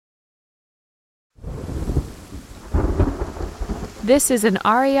This is an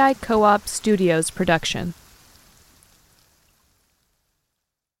REI Co-op Studios production.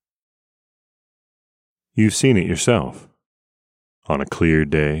 You've seen it yourself. On a clear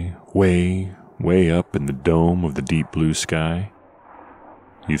day, way up in the dome of the deep blue sky,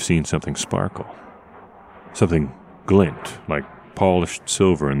 you've seen something sparkle. Something glint like polished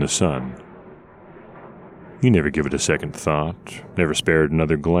silver in the sun. You never give it a second thought, never spared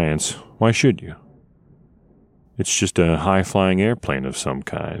another glance. Why should you? It's just a high-flying airplane of some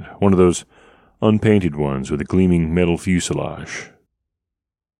kind, one of those unpainted ones with a gleaming metal fuselage.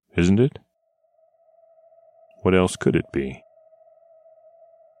 Isn't it? What else could it be?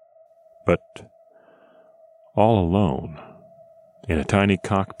 But all alone, in a tiny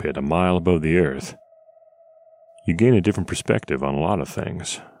cockpit a mile above the earth, you gain a different perspective on a lot of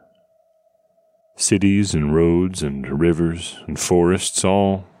things. Cities and roads and rivers and forests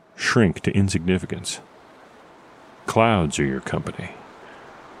all shrink to insignificance. Clouds are your company.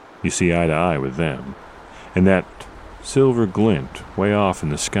 You see eye to eye with them, and that silver glint way off in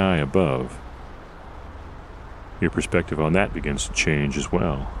the sky above, your perspective on that begins to change as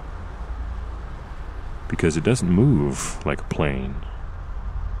well. Because it doesn't move like a plane.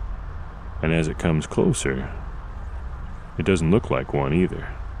 And as it comes closer, it doesn't look like one either.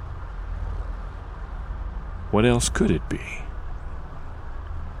 What else could it be?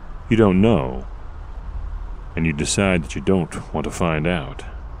 You don't know, and you decide that you don't want to find out.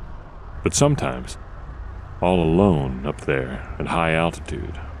 But sometimes, all alone up there at high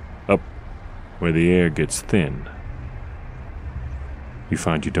altitude, up where the air gets thin, you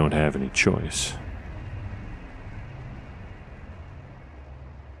find you don't have any choice.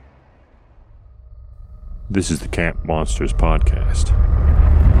 This is the Camp Monsters Podcast.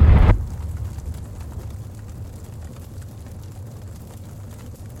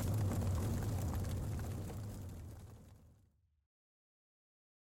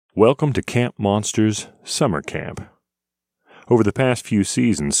 Welcome to Camp Monsters Summer Camp. Over the past few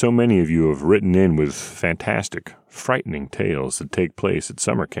seasons, so many of you have written in with fantastic, frightening tales that take place at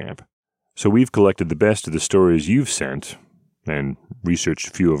summer camp. So we've collected the best of the stories you've sent, and researched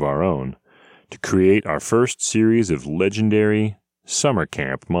a few of our own, to create our first series of legendary summer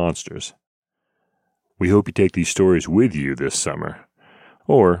camp monsters. We hope you take these stories with you this summer.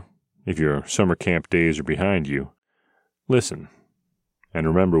 Or, if your summer camp days are behind you, listen and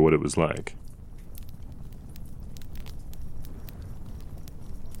remember what it was like.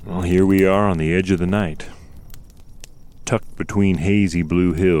 Well, here we are on the edge of the night, tucked between hazy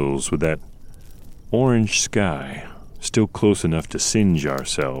blue hills with that orange sky still close enough to singe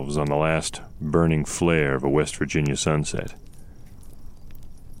ourselves on the last burning flare of a West Virginia sunset.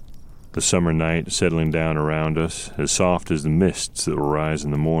 The summer night settling down around us, as soft as the mists that will rise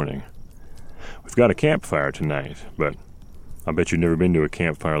in the morning. We've got a campfire tonight, but I bet you've never been to a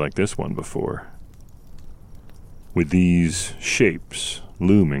campfire like this one before. With these shapes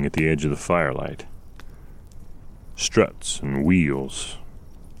looming at the edge of the firelight. Struts and wheels,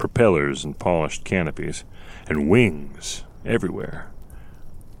 propellers and polished canopies, and wings everywhere.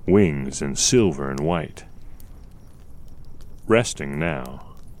 Wings in silver and white. Resting now.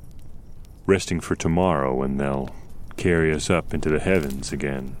 Resting for tomorrow when they'll carry us up into the heavens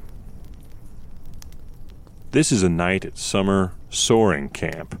again. This is a night at summer soaring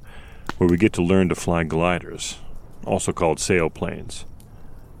camp, where we get to learn to fly gliders, also called sailplanes.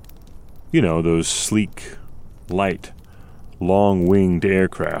 You know, those sleek, light, long-winged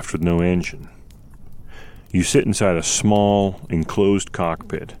aircraft with no engine. You sit inside a small, enclosed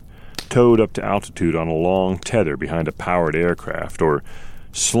cockpit, towed up to altitude on a long tether behind a powered aircraft, or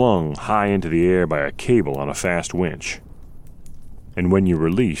slung high into the air by a cable on a fast winch. And when you're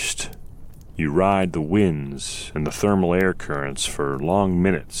released, you ride the winds and the thermal air currents for long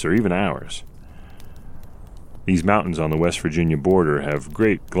minutes or even hours. These mountains on the West Virginia border have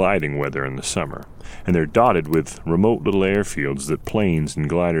great gliding weather in the summer, and they're dotted with remote little airfields that planes and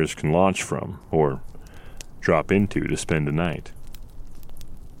gliders can launch from, or drop into to spend a night.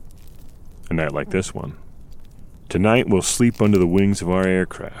 A night like this one. Tonight we'll sleep under the wings of our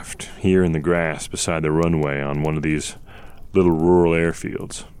aircraft, here in the grass beside the runway on one of these little rural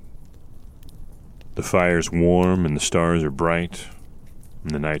airfields. The fire's warm and the stars are bright,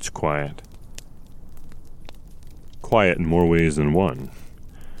 and the night's quiet. Quiet in more ways than one.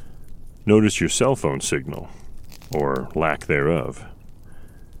 Notice your cell phone signal, or lack thereof.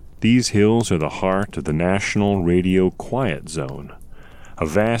 These hills are the heart of the National Radio Quiet Zone, a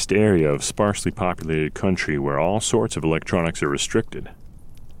vast area of sparsely populated country where all sorts of electronics are restricted.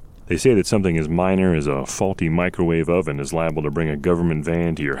 They say that something as minor as a faulty microwave oven is liable to bring a government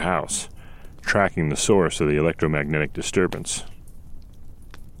van to your house, tracking the source of the electromagnetic disturbance.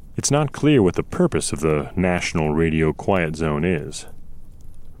 It's not clear what the purpose of the National Radio Quiet Zone is.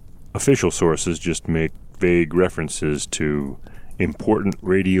 Official sources just make vague references to important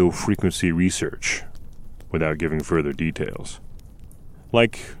radio frequency research without giving further details.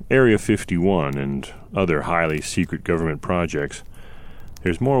 Like Area 51 and other highly secret government projects,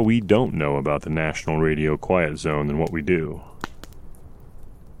 there's more we don't know about the National Radio Quiet Zone than what we do.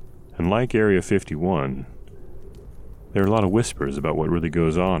 And like Area 51, there are a lot of whispers about what really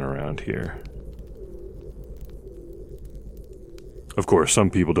goes on around here. Of course, some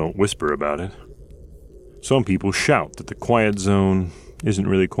people don't whisper about it. Some people shout that the quiet zone isn't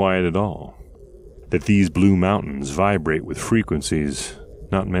really quiet at all, that these blue mountains vibrate with frequencies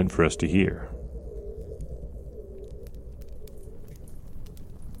not meant for us to hear.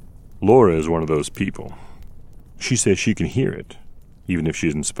 Laura is one of those people. She says she can hear it, even if she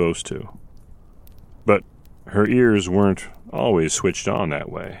isn't supposed to. But her ears weren't always switched on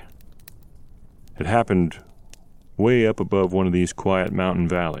that way. It happened way up above one of these quiet mountain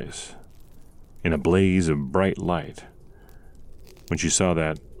valleys, in a blaze of bright light, when she saw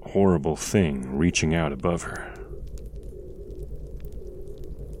that horrible thing reaching out above her.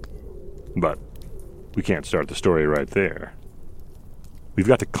 But we can't start the story right there. We've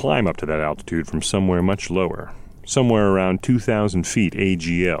got to climb up to that altitude from somewhere much lower, somewhere around 2,000 feet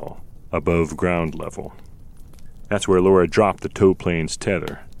AGL, above ground level. That's where Laura dropped the tow plane's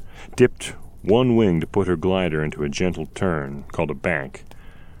tether, dipped one wing to put her glider into a gentle turn called a bank,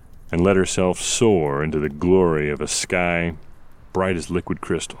 and let herself soar into the glory of a sky bright as liquid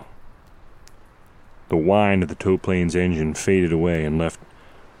crystal. The whine of the tow plane's engine faded away and left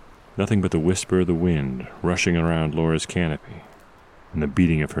nothing but the whisper of the wind rushing around Laura's canopy and the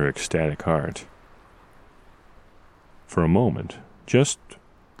beating of her ecstatic heart. For a moment, just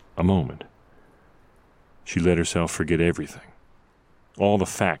a moment, she let herself forget everything. All the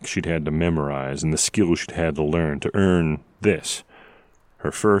facts she'd had to memorize and the skills she'd had to learn to earn this,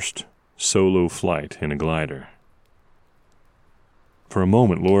 her first solo flight in a glider. For a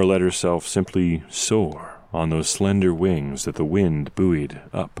moment, Laura let herself simply soar on those slender wings that the wind buoyed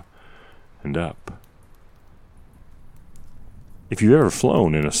up and up. If you've ever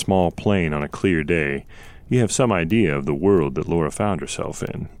flown in a small plane on a clear day, you have some idea of the world that Laura found herself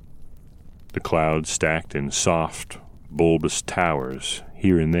in. The clouds stacked in soft, bulbous towers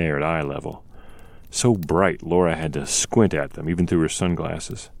here and there at eye level, so bright Laura had to squint at them even through her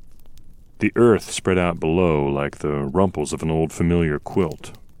sunglasses. The earth spread out below like the rumples of an old familiar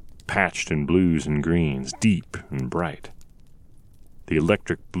quilt, patched in blues and greens, deep and bright. The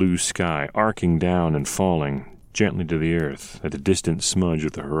electric blue sky arcing down and falling gently to the earth at a distant smudge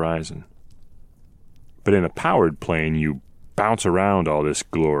of the horizon. But in a powered plane, you bounce around all this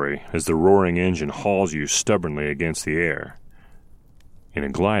glory as the roaring engine hauls you stubbornly against the air. In a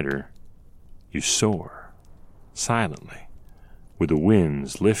glider, you soar, silently, with the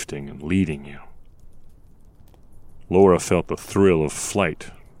winds lifting and leading you. Laura felt the thrill of flight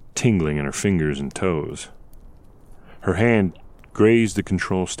tingling in her fingers and toes. Her hand grazed the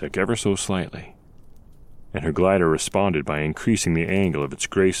control stick ever so slightly, and her glider responded by increasing the angle of its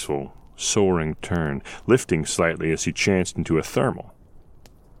graceful, soaring turn, lifting slightly as she chanced into a thermal.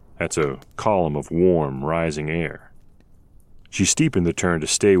 That's a column of warm, rising air. She steepened the turn to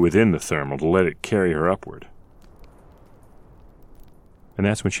stay within the thermal, to let it carry her upward. And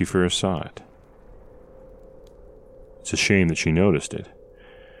that's when she first saw it. It's a shame that she noticed it.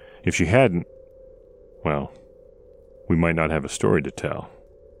 If she hadn't, well, we might not have a story to tell,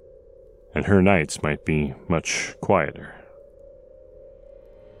 and her nights might be much quieter.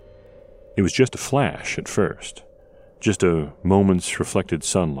 It was just a flash at first, just a moment's reflected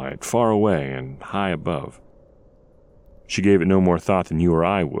sunlight, far away and high above. She gave it no more thought than you or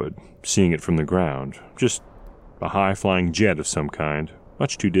I would, seeing it from the ground, just a high-flying jet of some kind,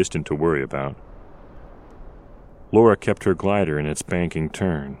 much too distant to worry about. Laura kept her glider in its banking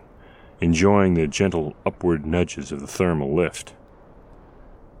turn, enjoying the gentle upward nudges of the thermal lift.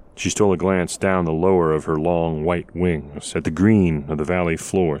 She stole a glance down the lower of her long white wings at the green of the valley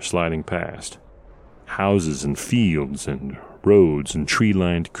floor sliding past. Houses and fields and roads and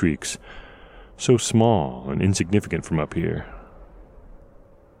tree-lined creeks, so small and insignificant from up here.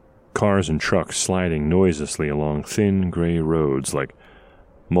 Cars and trucks sliding noiselessly along thin gray roads like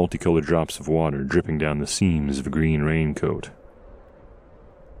multicolored drops of water dripping down the seams of a green raincoat.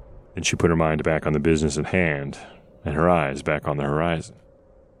 Then she put her mind back on the business at hand and her eyes back on the horizon.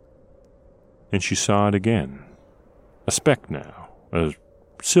 And she saw it again. A speck now, a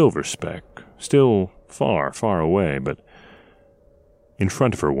silver speck, still far, far away, but in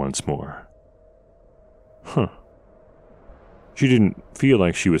front of her once more. She didn't feel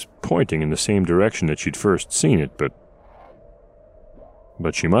like she was pointing in the same direction that she'd first seen it, but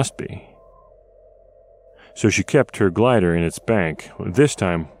she must be. So she kept her glider in its bank, this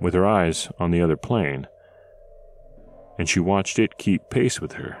time with her eyes on the other plane, and she watched it keep pace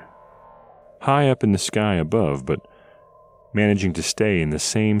with her, high up in the sky above, but managing to stay in the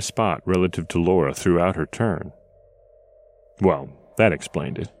same spot relative to Laura throughout her turn. Well, that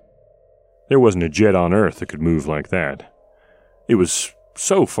explained it. There wasn't a jet on Earth that could move like that. It was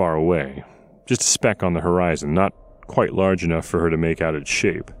so far away, just a speck on the horizon, not quite large enough for her to make out its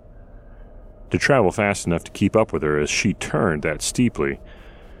shape. To travel fast enough to keep up with her as she turned that steeply,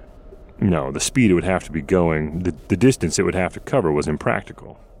 no, the speed it would have to be going, the distance it would have to cover was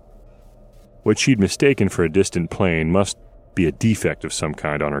impractical. What she'd mistaken for a distant plane must be a defect of some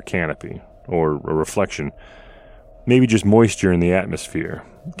kind on her canopy, or a reflection, maybe just moisture in the atmosphere,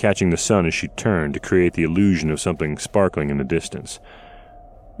 catching the sun as she turned to create the illusion of something sparkling in the distance.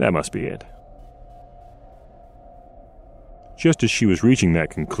 That must be it. Just as she was reaching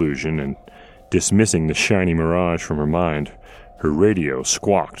that conclusion and dismissing the shiny mirage from her mind, her radio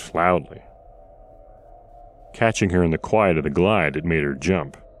squawked loudly. Catching her in the quiet of the glide, it made her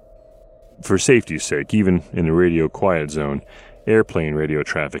jump. For safety's sake, even in the radio quiet zone, airplane radio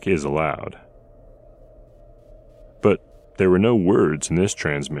traffic is allowed. But there were no words in this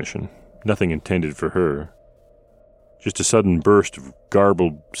transmission, nothing intended for her. Just a sudden burst of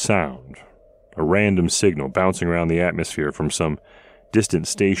garbled sound, a random signal bouncing around the atmosphere from some distant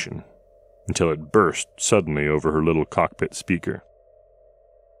station, until it burst suddenly over her little cockpit speaker.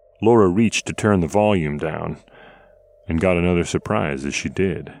 Laura reached to turn the volume down, and got another surprise as she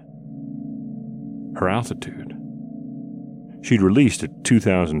did. Her altitude. She'd released at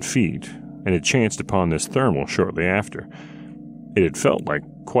 2,000 feet, and had chanced upon this thermal shortly after. It had felt like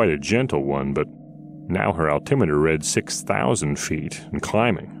quite a gentle one, but now her altimeter read 6,000 feet and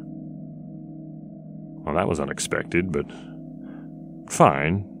climbing. Well, that was unexpected, but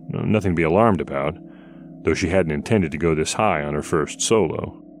fine. Nothing to be alarmed about, though she hadn't intended to go this high on her first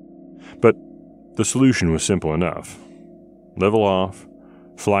solo. But the solution was simple enough. Level off,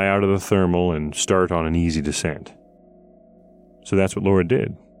 fly out of the thermal, and start on an easy descent. So that's what Laura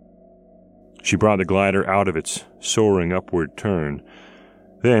did. She brought the glider out of its soaring upward turn.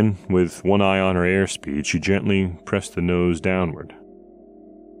 Then, with one eye on her airspeed, she gently pressed the nose downward.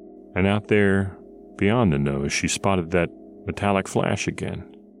 And out there, beyond the nose, she spotted that metallic flash again.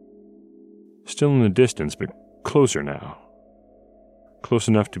 Still in the distance, but closer now. Close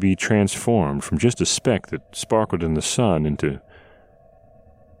enough to be transformed from just a speck that sparkled in the sun into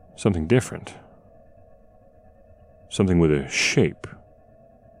something different. Something with a shape,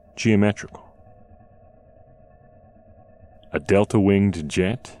 geometrical. A delta-winged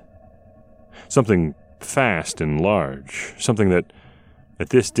jet? Something fast and large, something that, at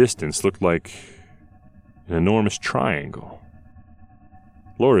this distance, looked like an enormous triangle.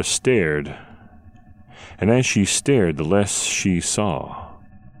 Laura stared, and as she stared, the less she saw,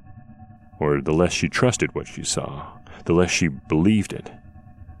 or the less she trusted what she saw, the less she believed it.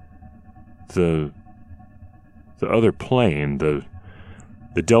 The other plane, the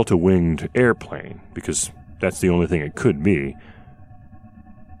delta-winged airplane, because that's the only thing it could be,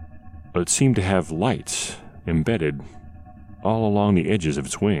 it seemed to have lights embedded all along the edges of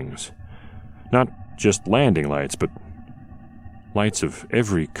its wings. Not just landing lights, but lights of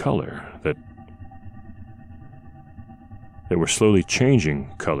every color that were slowly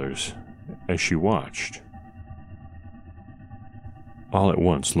changing colors as she watched. All at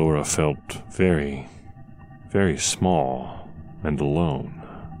once, Laura felt very, very small and alone.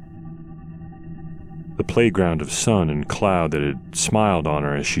 The playground of sun and cloud that had smiled on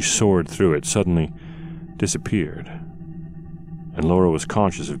her as she soared through it suddenly disappeared, and Laura was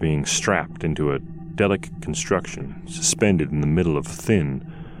conscious of being strapped into a delicate construction suspended in the middle of thin,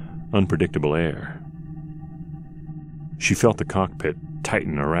 unpredictable air. She felt the cockpit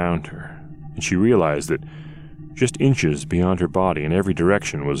tighten around her, and she realized that just inches beyond her body in every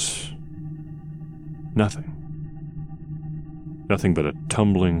direction was nothing. Nothing but a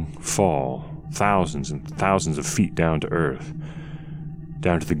tumbling fall, thousands and thousands of feet down to earth,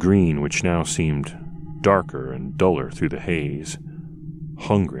 down to the green which now seemed darker and duller through the haze,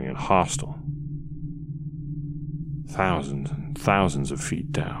 hungry and hostile. Thousands and thousands of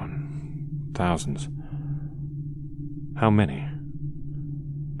feet down. Thousands. How many?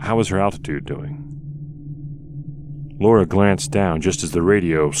 How was her altitude doing? Laura glanced down just as the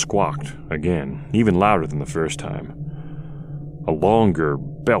radio squawked again, even louder than the first time. A longer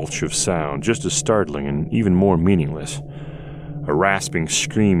belch of sound, just as startling and even more meaningless. A rasping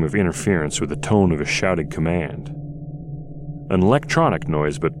scream of interference with the tone of a shouted command. an electronic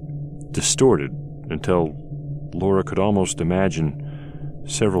noise, but distorted until Laura could almost imagine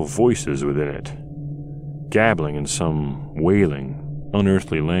several voices within it, gabbling in some wailing,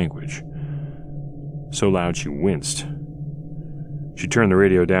 unearthly language. So loud she winced. She turned the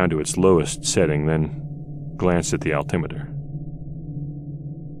radio down to its lowest setting, then glanced at the altimeter.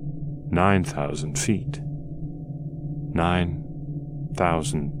 9,000 feet.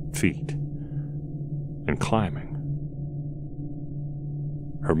 9,000 feet. And climbing.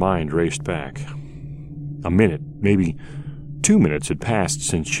 Her mind raced back. A minute, maybe 2 minutes had passed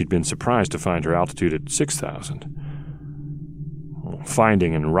since she'd been surprised to find her altitude at 6,000.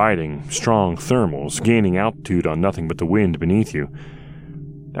 Finding and riding strong thermals, gaining altitude on nothing but the wind beneath you,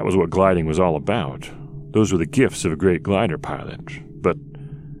 that was what gliding was all about. Those were the gifts of a great glider pilot. But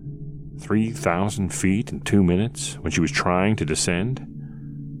 3,000 feet in 2 minutes when she was trying to descend?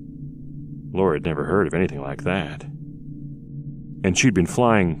 Laura had never heard of anything like that. And she'd been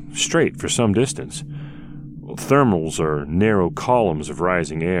flying straight for some distance. Thermals are narrow columns of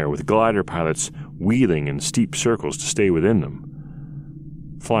rising air, with glider pilots wheeling in steep circles to stay within them.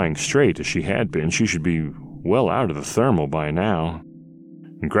 Flying straight as she had been, she should be well out of the thermal by now,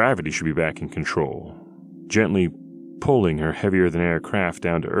 and gravity should be back in control, gently pulling her heavier-than-air craft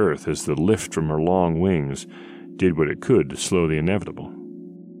down to Earth as the lift from her long wings did what it could to slow the inevitable.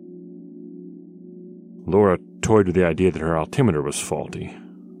 Laura toyed with the idea that her altimeter was faulty.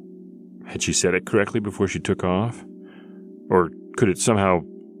 Had she set it correctly before she took off? Or could it somehow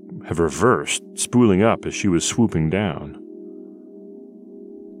have reversed, spooling up as she was swooping down?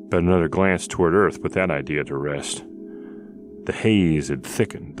 But another glance toward Earth put that idea to rest. The haze had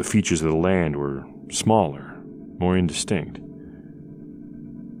thickened. The features of the land were smaller, more indistinct.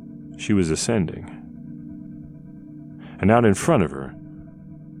 She was ascending. And out in front of her,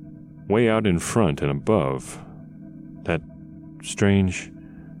 way out in front and above, that strange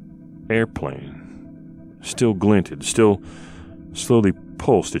airplane still glinted, still slowly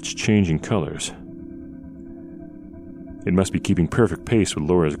pulsed its changing colors. It must be keeping perfect pace with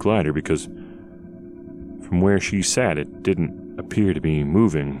Laura's glider, because from where she sat it didn't appear to be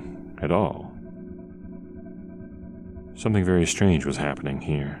moving at all. Something very strange was happening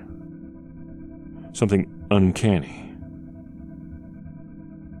here. Something uncanny.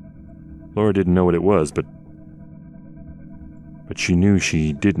 Laura didn't know what it was, but she knew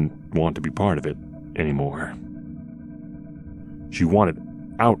she didn't want to be part of it anymore. She wanted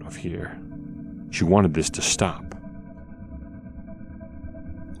out of here. She wanted this to stop.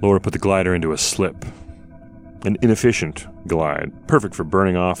 Laura put the glider into a slip. An inefficient glide, perfect for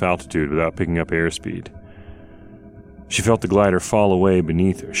burning off altitude without picking up airspeed. She felt the glider fall away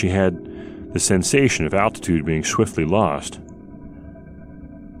beneath her. She had the sensation of altitude being swiftly lost.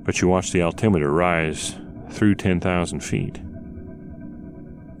 But she watched the altimeter rise through 10,000 feet.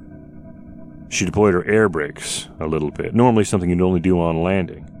 She deployed her air brakes a little bit, normally something you'd only do on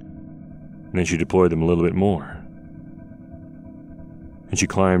landing. And then she deployed them a little bit more. And she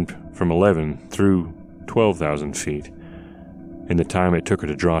climbed from 11 through 12,000 feet in the time it took her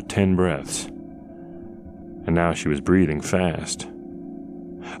to draw 10 breaths. And now she was breathing fast.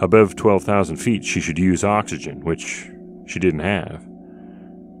 Above 12,000 feet, she should use oxygen, which she didn't have.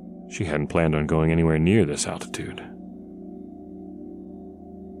 She hadn't planned on going anywhere near this altitude.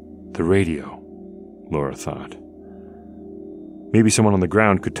 The radio, Laura thought. Maybe someone on the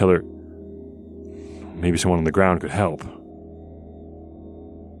ground could tell her. Maybe someone on the ground could help.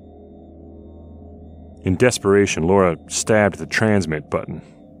 In desperation, Laura stabbed the transmit button,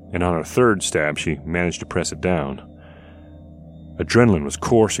 and on her third stab, she managed to press it down. Adrenaline was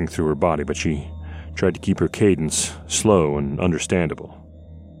coursing through her body, but she tried to keep her cadence slow and understandable.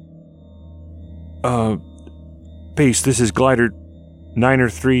 Base, this is Glider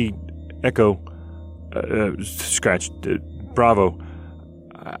 903 Echo, Bravo.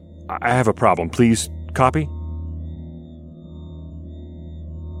 I have a problem. Please copy?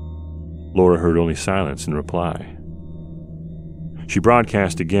 Laura heard only silence in reply. She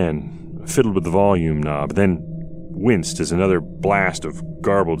broadcast again, fiddled with the volume knob, then winced as another blast of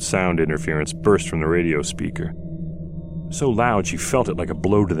garbled sound interference burst from the radio speaker. So loud she felt it like a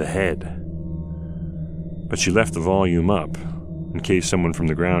blow to the head. But she left the volume up, in case someone from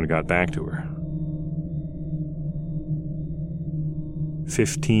the ground got back to her.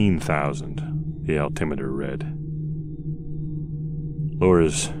 15,000, the altimeter read.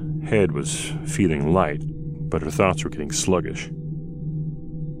 Laura's head was feeling light, but her thoughts were getting sluggish.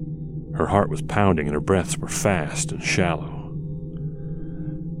 Her heart was pounding and her breaths were fast and shallow.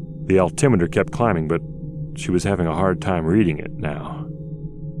 The altimeter kept climbing, but she was having a hard time reading it now.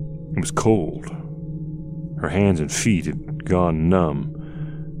 It was cold. Her hands and feet had had gone numb,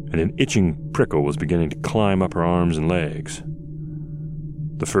 and an itching prickle was beginning to climb up her arms and legs.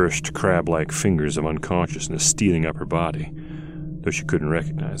 The first crab-like fingers of unconsciousness stealing up her body, though she couldn't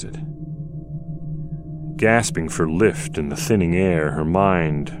recognize it. Gasping for lift in the thinning air, her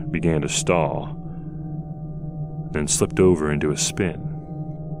mind began to stall, then slipped over into a spin.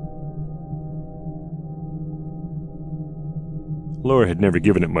 Laura had never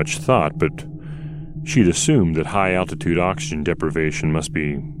given it much thought, but she'd assumed that high-altitude oxygen deprivation must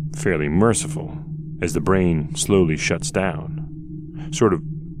be fairly merciful, as the brain slowly shuts down. Sort of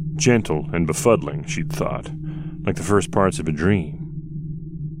gentle and befuddling, she'd thought, like the first parts of a dream.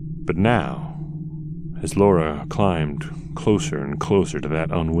 But now, as Laura climbed closer and closer to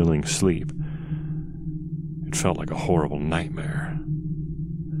that unwilling sleep, it felt like a horrible nightmare.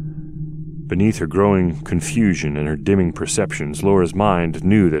 Beneath her growing confusion and her dimming perceptions, Laura's mind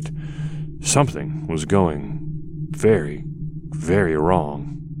knew that something was going very, very wrong.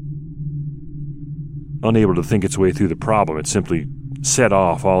 Unable to think its way through the problem, it simply set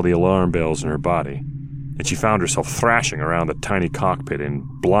off all the alarm bells in her body, and she found herself thrashing around the tiny cockpit in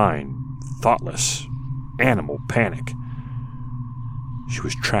blind, thoughtless, animal panic. She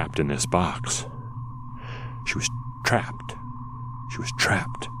was trapped in this box. She was trapped. She was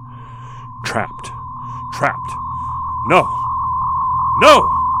trapped. Trapped. Trapped. No! No!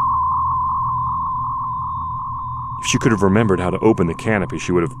 If she could have remembered how to open the canopy,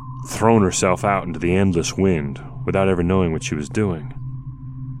 she would have thrown herself out into the endless wind without ever knowing what she was doing.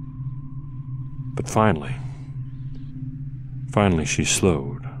 But finally she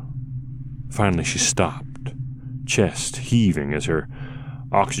slowed. Finally she stopped, chest heaving as her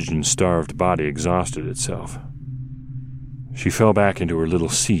oxygen-starved body exhausted itself. She fell back into her little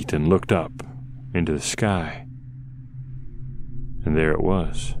seat and looked up into the sky. And there it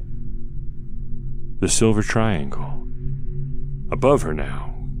was. The silver triangle. Above her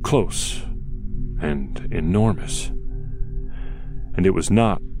now, close and enormous. And it was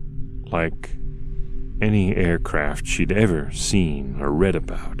not like any aircraft she'd ever seen or read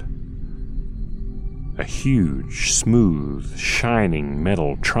about. A huge, smooth, shining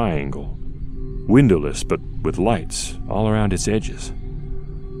metal triangle, windowless but with lights all around its edges.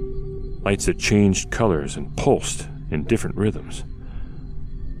 Lights that changed colors and pulsed in different rhythms.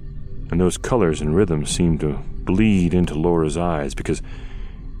 And those colors and rhythms seemed to bleed into Laura's eyes, because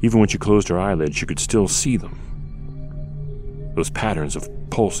even when she closed her eyelids, she could still see them. Those patterns of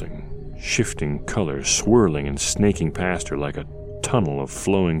pulsing, shifting colors swirling and snaking past her like a tunnel of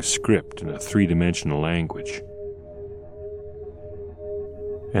flowing script in a three-dimensional language.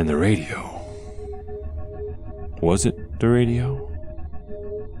 And the radio. Was it the radio?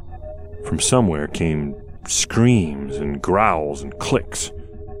 From somewhere came screams and growls and clicks.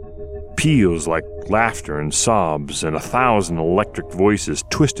 Peals like laughter and sobs, and 1,000 electric voices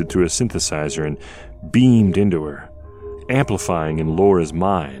twisted through a synthesizer and beamed into her, amplifying in Laura's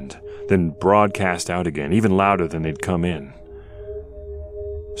mind, then broadcast out again, even louder than they'd come in.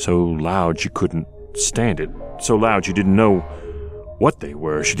 So loud she couldn't stand it. So loud she didn't know what they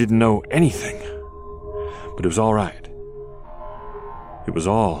were. She didn't know anything. But it was all right. It was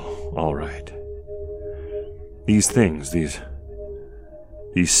all right. These things, these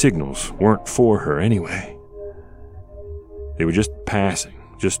signals weren't for her anyway. They were just passing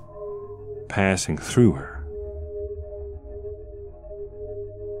through her.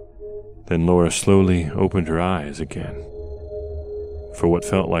 Then Laura slowly opened her eyes again, for what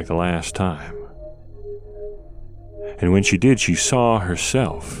felt like the last time. And when she did, she saw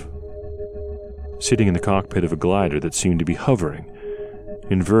herself sitting in the cockpit of a glider that seemed to be hovering,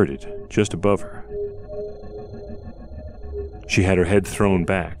 inverted, just above her. She had her head thrown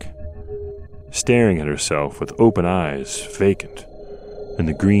back, staring at herself with open eyes, vacant, and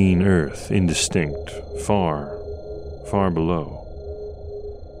the green earth indistinct, far, far below.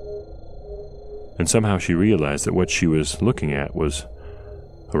 And somehow she realized that what she was looking at was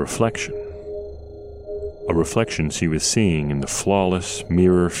a reflection. A reflection she was seeing in the flawless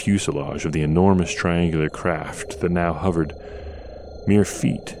mirror fuselage of the enormous triangular craft that now hovered mere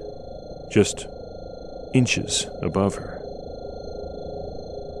feet, just inches above her.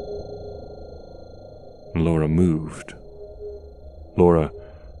 And Laura moved. Laura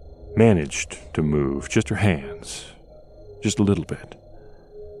managed to move, just her hands, just a little bit.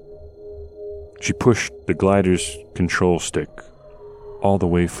 She pushed the glider's control stick all the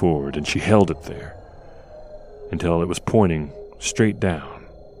way forward, and she held it there until it was pointing straight down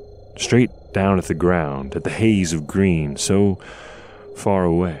at the ground, at the haze of green so far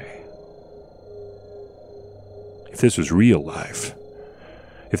away. If this was real life,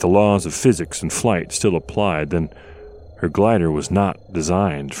 if the laws of physics and flight still applied, then Her glider was not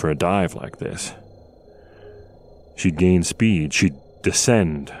designed for a dive like this. She'd gain speed, she'd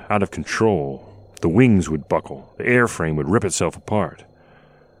descend out of control. The wings would buckle, the airframe would rip itself apart.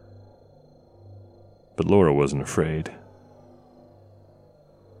 But Laura wasn't afraid.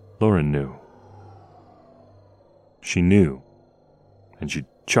 Laura knew. She knew, and she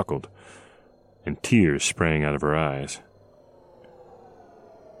chuckled, and tears sprang out of her eyes.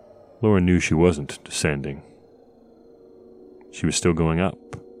 Laura knew she wasn't descending. She was still going up.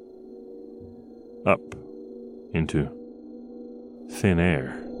 Up into thin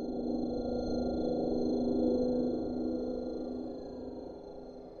air.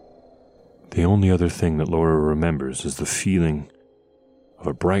 The only other thing that Laura remembers is the feeling of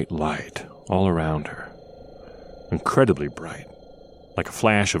a bright light all around her. Incredibly bright, like a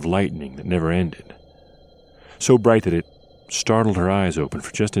flash of lightning that never ended. So bright that it startled her eyes open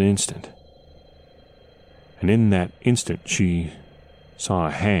for just an instant. And in that instant, she saw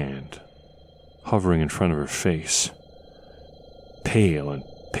a hand hovering in front of her face, pale and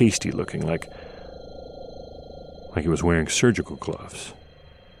pasty looking, like it was wearing surgical gloves.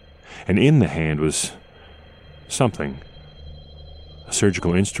 And in the hand was something, a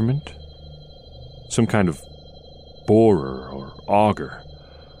surgical instrument, some kind of borer or auger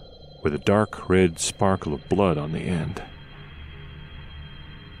with a dark red sparkle of blood on the end.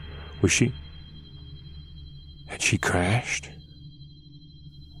 Had she crashed?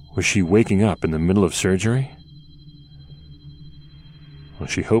 Was she waking up in the middle of surgery? Well,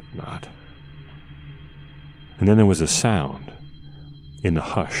 she hoped not. And then there was a sound in the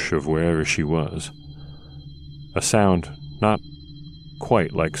hush of wherever she was. A sound not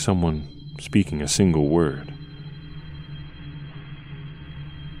quite like someone speaking a single word.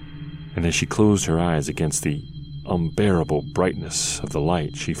 And as she closed her eyes against the unbearable brightness of the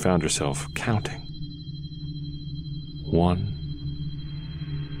light, she found herself counting. 1,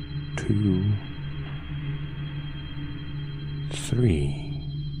 2, 3.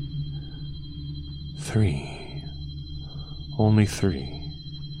 3. Only 3.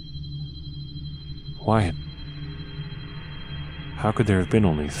 Why? How could there have been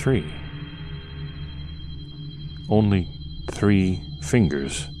only 3? Only 3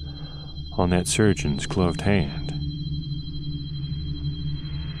 fingers on that surgeon's gloved hand.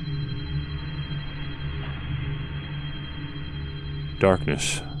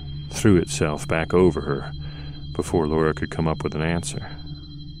 Darkness threw itself back over her before Laura could come up with an answer.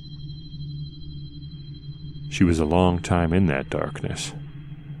 She was a long time in that darkness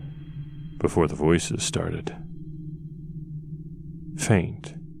before the voices started.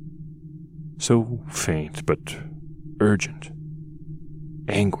 Faint. So faint, but urgent.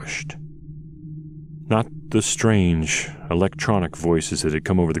 Anguished. Not the strange electronic voices that had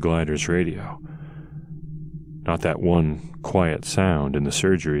come over the glider's radio. Not that one quiet sound in the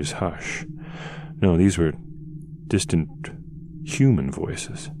surgery's hush. No, these were distant human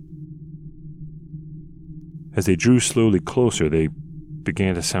voices. As they drew slowly closer, they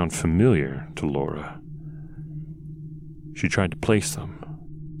began to sound familiar to Laura. She tried to place them.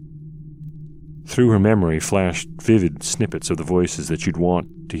 Through her memory flashed vivid snippets of the voices that she'd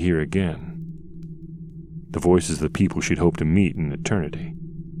want to hear again. The voices of the people she'd hoped to meet in eternity.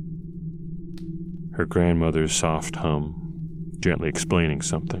 Her grandmother's soft hum, gently explaining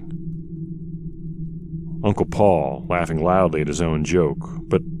something. Uncle Paul laughing loudly at his own joke,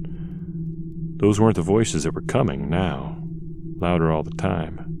 but those weren't the voices that were coming now, louder all the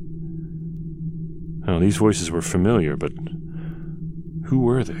time. Now, these voices were familiar, but who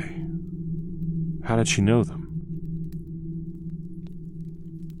were they? How did she know them?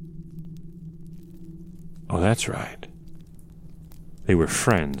 Oh, that's right. They were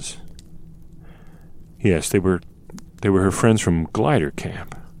friends. Yes, they were her friends from glider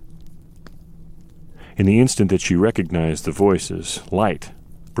camp. In the instant that she recognized the voices, light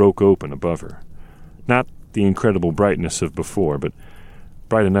broke open above her. Not the incredible brightness of before, but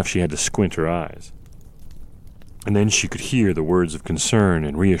bright enough she had to squint her eyes. And then she could hear the words of concern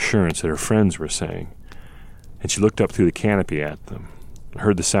and reassurance that her friends were saying, and she looked up through the canopy at them,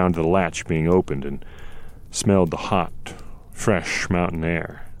 heard the sound of the latch being opened, and smelled the hot, fresh mountain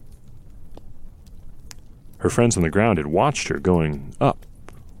air. Her friends on the ground had watched her going up,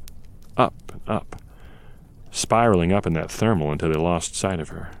 up, and up, spiraling up in that thermal until they lost sight of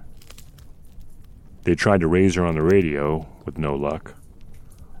her. They tried to raise her on the radio, with no luck.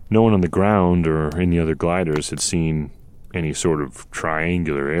 No one on the ground or any other gliders had seen any sort of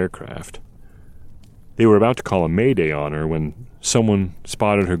triangular aircraft. They were about to call a mayday on her when someone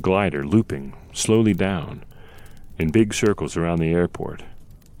spotted her glider looping slowly down in big circles around the airport.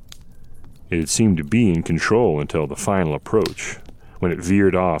 It had seemed to be in control until the final approach, when it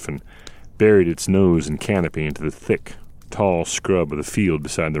veered off and buried its nose and canopy into the thick, tall scrub of the field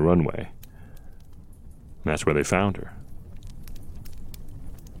beside the runway. And that's where they found her.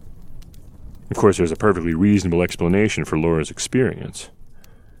 Of course, there's a perfectly reasonable explanation for Laura's experience.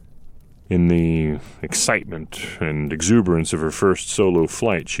 In the excitement and exuberance of her first solo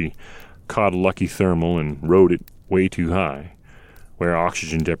flight, she caught a lucky thermal and rode it way too high, where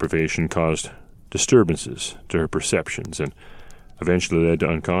oxygen deprivation caused disturbances to her perceptions and eventually led to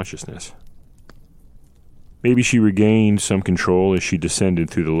unconsciousness. Maybe she regained some control as she descended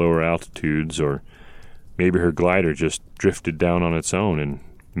through the lower altitudes, or maybe her glider just drifted down on its own and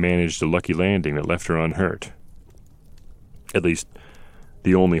managed a lucky landing that left her unhurt. At least,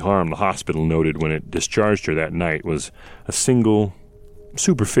 the only harm the hospital noted when it discharged her that night was a single,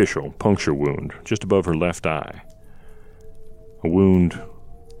 superficial puncture wound just above her left eye. A wound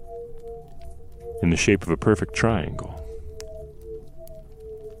in the shape of a perfect triangle.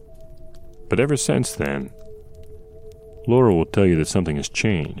 But ever since then, Laura will tell you that something has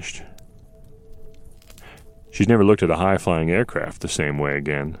changed. She's never looked at a high-flying aircraft the same way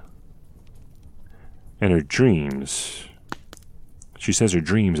again. And her dreams... She says her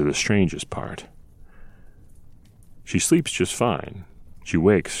dreams are the strangest part. She sleeps just fine. She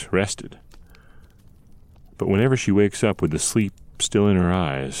wakes rested. But whenever she wakes up with the sleep still in her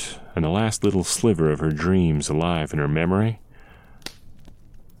eyes and the last little sliver of her dreams alive in her memory,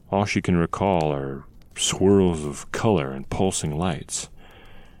 all she can recall are swirls of color and pulsing lights,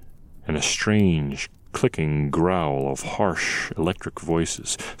 and a strange, clicking growl of harsh electric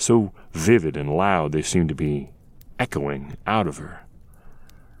voices, so vivid and loud they seem to be echoing out of her,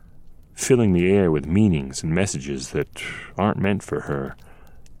 filling the air with meanings and messages that aren't meant for her,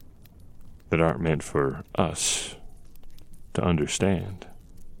 that aren't meant for us to understand.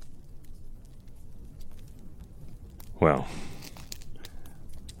 Well,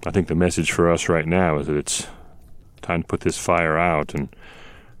 I think the message for us right now is that it's time to put this fire out and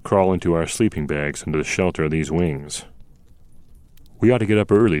crawl into our sleeping bags under the shelter of these wings. We ought to get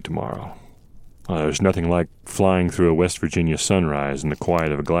up early tomorrow. There's nothing like flying through a West Virginia sunrise in the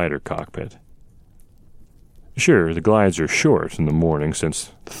quiet of a glider cockpit. Sure, the glides are short in the morning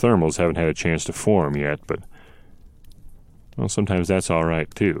since the thermals haven't had a chance to form yet, but, well, sometimes that's all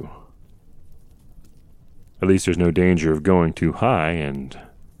right, too. At least there's no danger of going too high and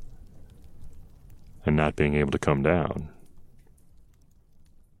not being able to come down.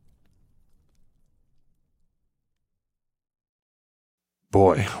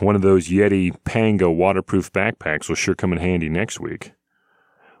 Boy, one of those Yeti Panga waterproof backpacks will sure come in handy next week.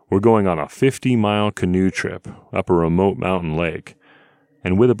 We're going on a 50-mile canoe trip up a remote mountain lake,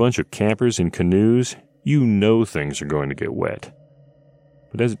 and with a bunch of campers in canoes, you know things are going to get wet.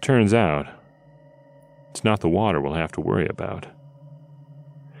 But as it turns out, it's not the water we'll have to worry about.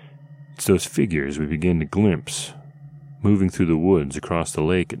 It's those figures we begin to glimpse moving through the woods across the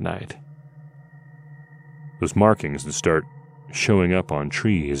lake at night. Those markings that start showing up on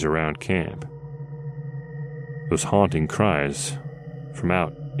trees around camp. Those haunting cries from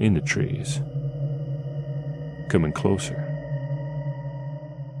out in the trees, coming closer.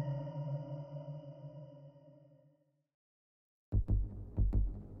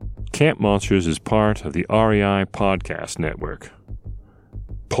 Camp Monsters is part of the REI Podcast Network.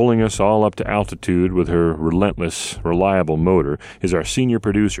 Pulling us all up to altitude with her relentless, reliable motor is our senior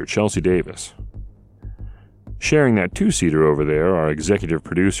producer, Chelsea Davis. Sharing that two-seater over there are executive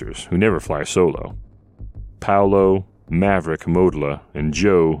producers who never fly solo. Paolo, Maverick Modula, and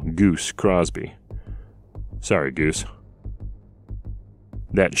Joe Goose Crosby. Sorry, Goose.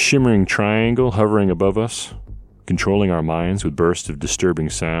 That shimmering triangle hovering above us, controlling our minds with bursts of disturbing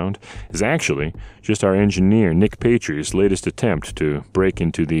sound, is actually just our engineer Nick Patri's latest attempt to break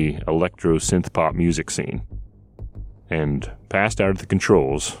into the electro-synth-pop music scene. And passed out of the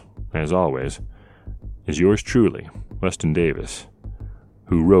controls, as always, is yours truly, Weston Davis,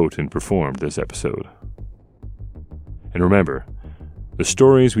 who wrote and performed this episode. And remember, the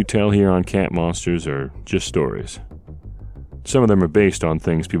stories we tell here on Camp Monsters are just stories. Some of them are based on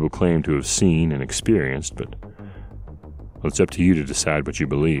things people claim to have seen and experienced, but well, it's up to you to decide what you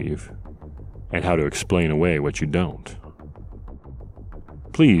believe and how to explain away what you don't.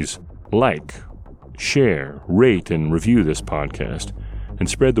 Please like, share, rate, and review this podcast, and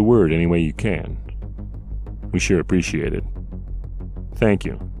spread the word any way you can. We sure appreciate it. Thank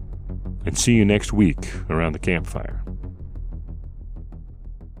you, and see you next week around the campfire.